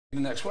The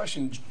next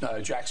question,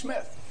 Jack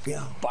Smith.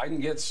 Yeah. Biden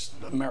gets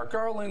Merrick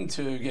Garland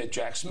to get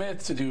Jack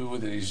Smith to do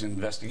these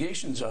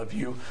investigations of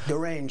you.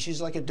 Deranged. He's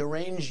like a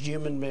deranged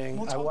human being.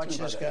 Well, I watch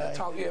this guy.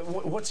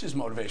 What's his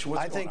motivation?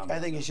 I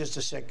think he's just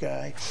a sick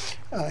guy.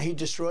 He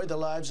destroyed the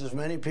lives of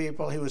many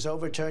people. He was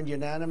overturned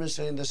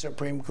unanimously in the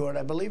Supreme Court.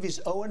 I believe he's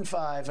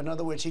 0-5. In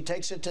other words, he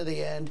takes it to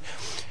the end.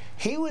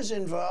 He was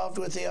involved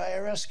with the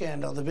IRS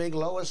scandal, the big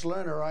Lois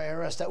Lerner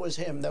IRS. That was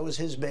him. That was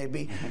his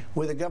baby,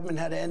 where the government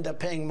had to end up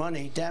paying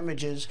money,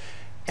 damages,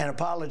 and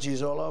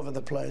apologies all over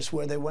the place,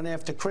 where they went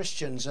after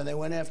Christians and they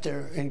went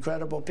after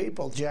incredible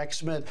people. Jack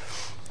Smith,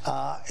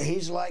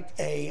 he's like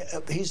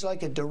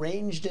a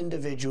deranged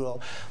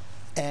individual.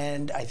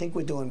 And I think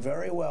we're doing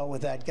very well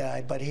with that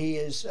guy, but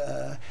he's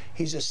a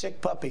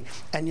sick puppy.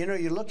 And you know,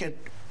 you look at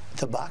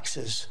the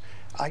boxes.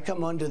 I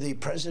come under the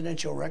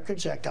Presidential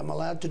Records Act. I'm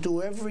allowed to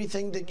do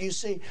everything that you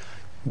see.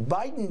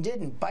 Biden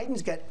didn't.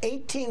 Biden's got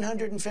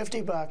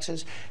 1,850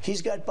 boxes.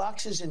 He's got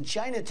boxes in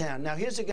Chinatown. Now, here's a guy